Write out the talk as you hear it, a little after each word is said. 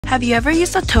Have you ever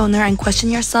used a toner and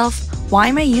questioned yourself, why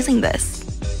am I using this?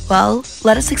 Well,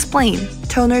 let us explain.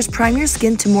 Toners prime your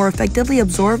skin to more effectively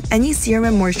absorb any serum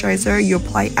and moisturizer you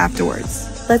apply afterwards.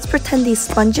 Let's pretend these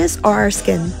sponges are our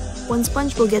skin. One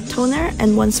sponge will get toner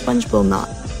and one sponge will not.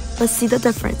 Let's see the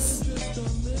difference.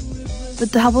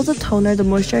 With the help of the toner, the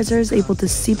moisturizer is able to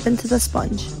seep into the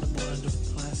sponge.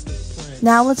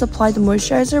 Now let's apply the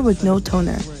moisturizer with no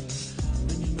toner.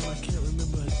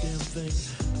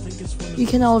 You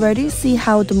can already see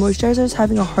how the moisturizer is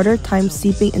having a harder time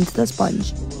seeping into the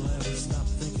sponge.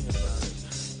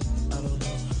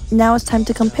 Now it's time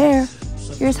to compare.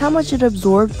 Here's how much it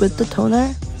absorbed with the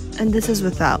toner, and this is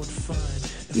without.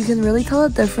 You can really tell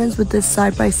the difference with this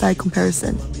side-by-side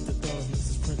comparison.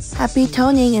 Happy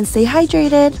toning and stay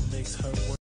hydrated!